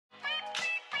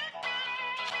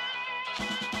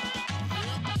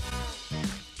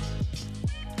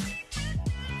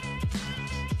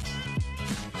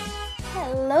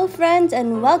Hello friends,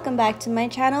 and welcome back to my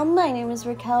channel. My name is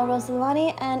Raquel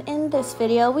Rosalani, and in this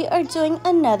video we are doing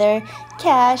another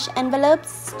cash envelope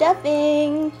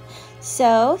stuffing.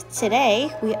 So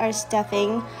today we are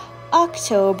stuffing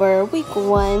October week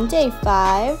 1 day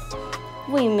 5.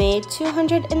 We made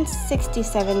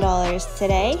 $267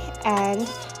 today, and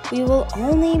we will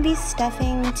only be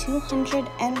stuffing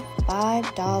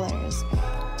 $205.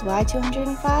 Why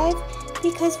 205?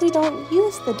 Because we don't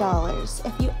use the dollars.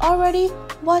 If you already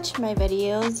watched my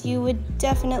videos, you would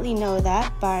definitely know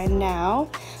that by now.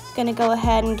 I'm gonna go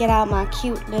ahead and get out my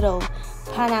cute little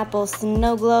pineapple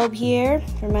snow globe here.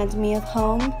 Reminds me of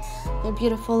home. A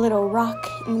beautiful little rock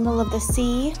in the middle of the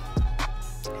sea.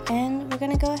 And we're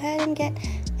gonna go ahead and get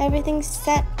everything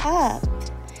set up.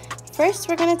 First,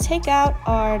 we're gonna take out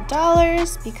our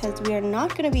dollars because we are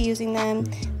not gonna be using them.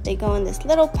 They go in this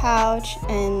little pouch,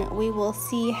 and we will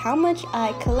see how much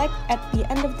I collect at the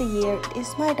end of the year. It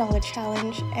is my dollar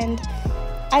challenge, and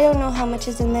I don't know how much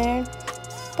is in there,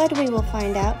 but we will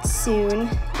find out soon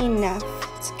enough.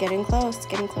 It's getting close to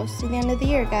the end of the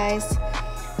year, guys.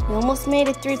 We almost made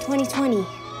it through 2020.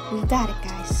 We got it,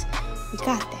 guys. We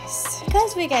got this.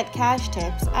 Because we get cash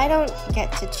tips, I don't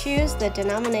get to choose the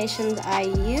denominations I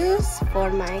use for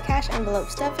my cash envelope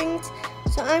stuffings.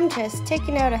 So I'm just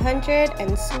taking out 100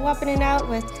 and swapping it out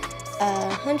with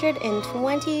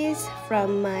 120s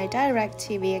from my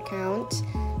DirecTV account.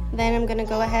 Then I'm gonna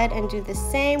go ahead and do the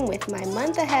same with my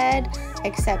month ahead,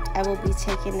 except I will be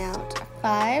taking out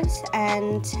 5s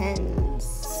and 10s.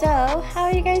 So how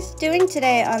are you guys doing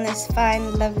today on this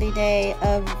fine, lovely day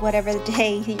of whatever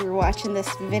day you're watching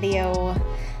this video?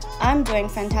 I'm doing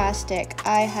fantastic.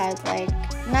 I had like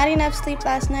not enough sleep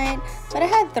last night, but I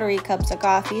had 3 cups of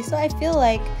coffee, so I feel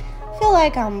like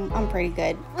I'm pretty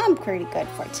good. I'm pretty good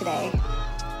for today.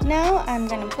 Now I'm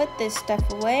gonna put this stuff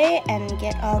away and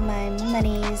get all my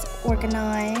monies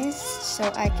organized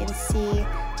so I can see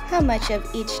how much of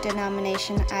each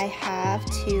denomination I have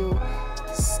to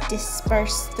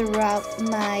disperse throughout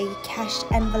my cash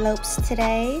envelopes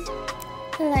today.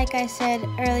 Like I said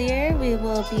earlier, we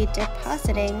will be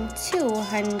depositing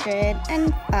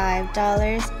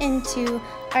 $205 into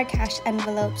our cash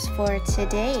envelopes for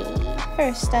today.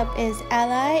 First up is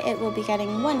Ally. It will be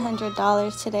getting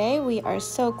 $100 today. We are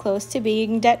so close to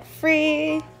being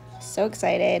debt-free. So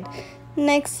excited.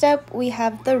 Next up, we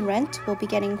have the rent. We'll be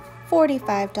getting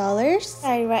 $45.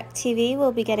 DirecTV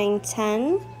will be getting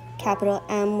 10. Capital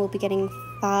M will be getting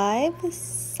 5.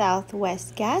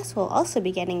 Southwest Gas will also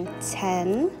be getting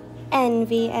 10.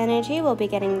 NV Energy will be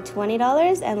getting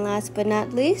 $20. And last but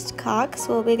not least, Cox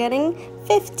will be getting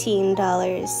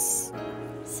 $15.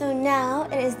 So now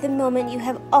it is the moment you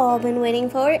have all been waiting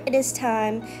for. It is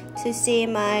time to see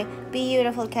my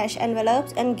beautiful cash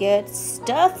envelopes and get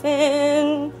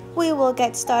stuffing. We will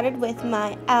get started with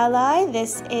my Ally.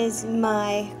 This is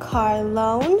my car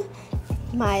loan,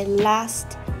 my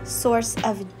last source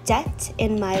of debt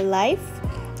in my life.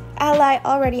 Ally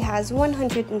already has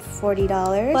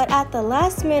 $140, but at the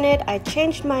last minute I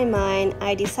changed my mind.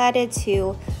 I decided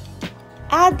to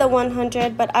add the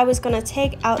 100, but I was gonna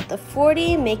take out the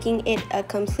 40, making it a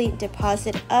complete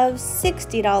deposit of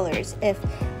 $60, if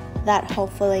that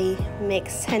hopefully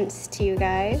makes sense to you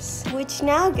guys, which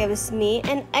now gives me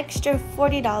an extra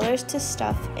 $40 to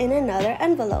stuff in another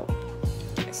envelope.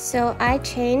 So I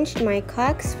changed my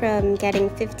Cox from getting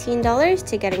 $15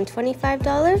 to getting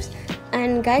 $25,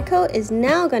 and Geico is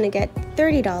now going to get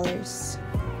 $30.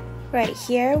 Right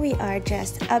here we are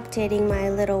just updating my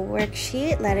little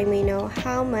worksheet, letting me know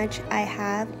how much I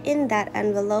have in that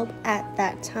envelope at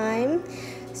that time.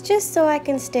 It's just so I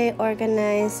can stay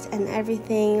organized and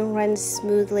everything runs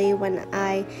smoothly when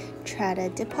I try to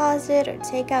deposit or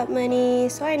take out money,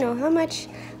 so I know how much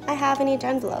I have in each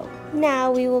envelope.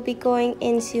 Now we will be going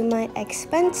into my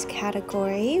expense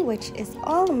category, which is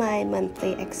all my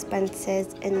monthly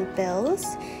expenses and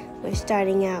bills. We're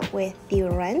starting out with the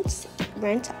rent.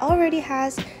 Rent already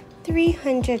has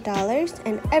 $300,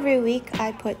 and every week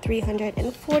I put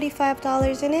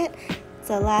 $345 in it. It's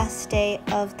the last day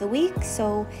of the week,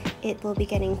 so it will be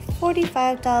getting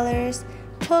 $45,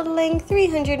 totaling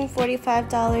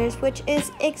 $345, which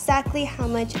is exactly how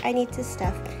much I need to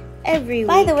stuff every week.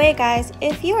 By the way, guys,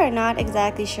 if you are not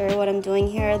exactly sure what I'm doing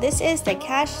here, this is the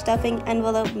cash stuffing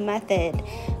envelope method.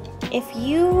 If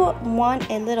you want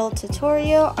a little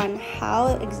tutorial on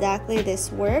how exactly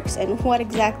this works and what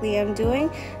exactly I'm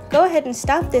doing, go ahead and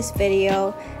stop this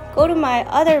video. Go to my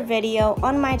other video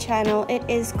on my channel. It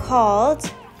is called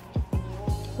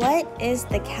What is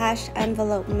the Cash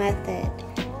Envelope Method?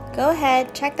 Go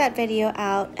ahead, check that video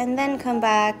out, and then come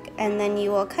back, and then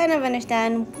you will kind of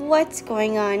understand what's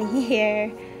going on here.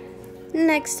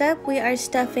 Next up, we are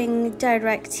stuffing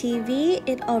DirecTV.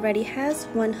 It already has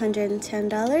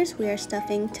 $110. We are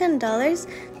stuffing $10,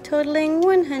 totaling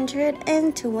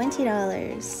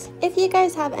 $120. If you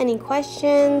guys have any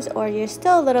questions or you're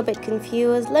still a little bit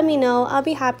confused, let me know. I'll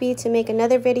be happy to make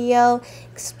another video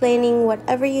explaining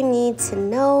whatever you need to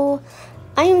know.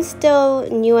 I am still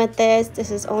new at this.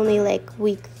 This is only like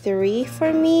week 3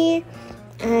 for me,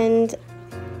 and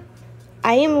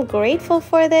I am grateful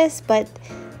for this, but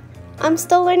I'm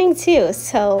still learning too,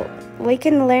 so we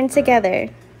can learn together.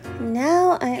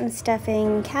 Now I am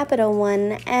stuffing capital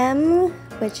 1M,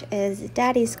 which is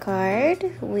Daddy's card.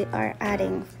 We are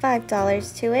adding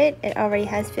 $5 to it. It already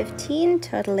has 15,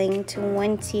 totaling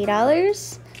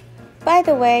 $20. By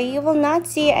the way, you will not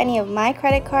see any of my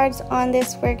credit cards on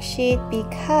this worksheet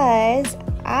because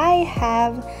I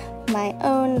have my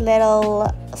own little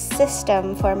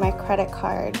system for my credit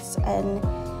cards, and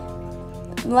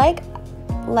like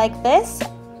this,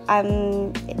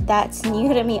 that's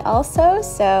new to me also.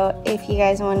 So if you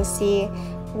guys want to see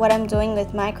what I'm doing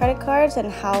with my credit cards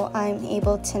and how I'm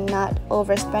able to not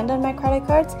overspend on my credit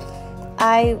cards,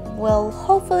 I will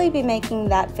hopefully be making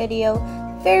that video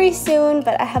very soon,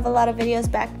 but I have a lot of videos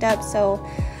backed up, so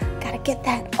gotta get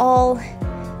that all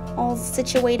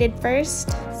situated first.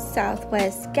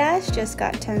 Southwest Gas just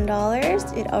got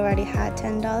 $10. It already had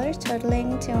 $10,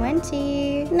 totaling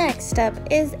 $20. Next up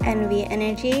is Envy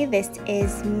Energy. This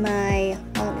is my,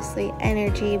 obviously,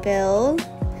 energy bill.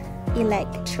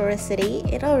 Electricity.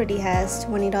 It already has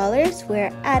 $20. We're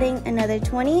adding another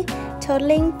 $20,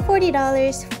 totaling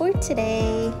 $40 for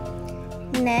today.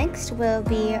 Next will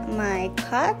be my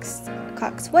Cox.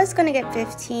 Cox was gonna get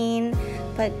 15,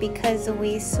 but because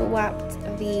we swapped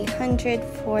the 100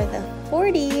 for the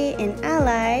 40 in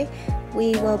Ally,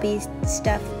 we will be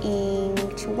stuffing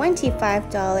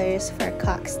 $25 for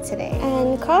Cox today.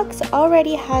 And Cox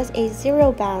already has a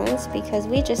 0 balance because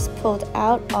we just pulled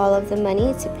out all of the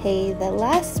money to pay the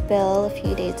last bill a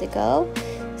few days ago.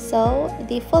 So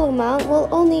the full amount will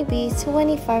only be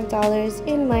 $25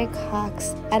 in my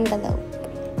Cox envelope.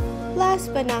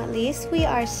 Last but not least, we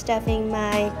are stuffing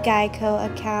my Geico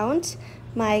account.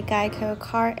 My Geico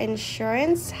car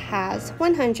insurance has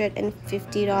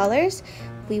 $150.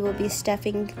 We will be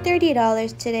stuffing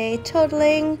 $30 today,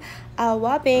 totaling a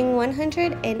whopping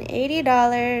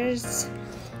 $180.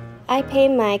 I pay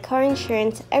my car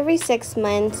insurance every 6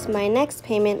 months. My next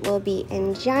payment will be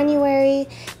in January,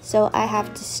 so I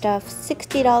have to stuff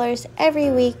 $60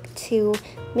 every week to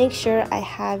make sure I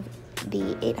have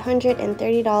the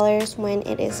 $830 when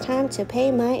it is time to pay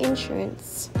my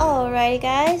insurance. Alright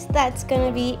guys, that's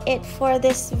gonna be it for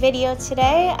this video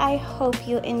today. I hope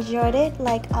you enjoyed it.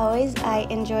 Like always, I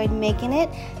enjoyed making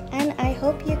it, and I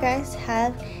hope you guys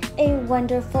have a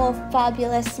wonderful,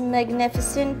 fabulous,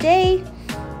 magnificent day.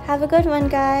 Have a good one,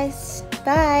 guys.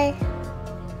 Bye.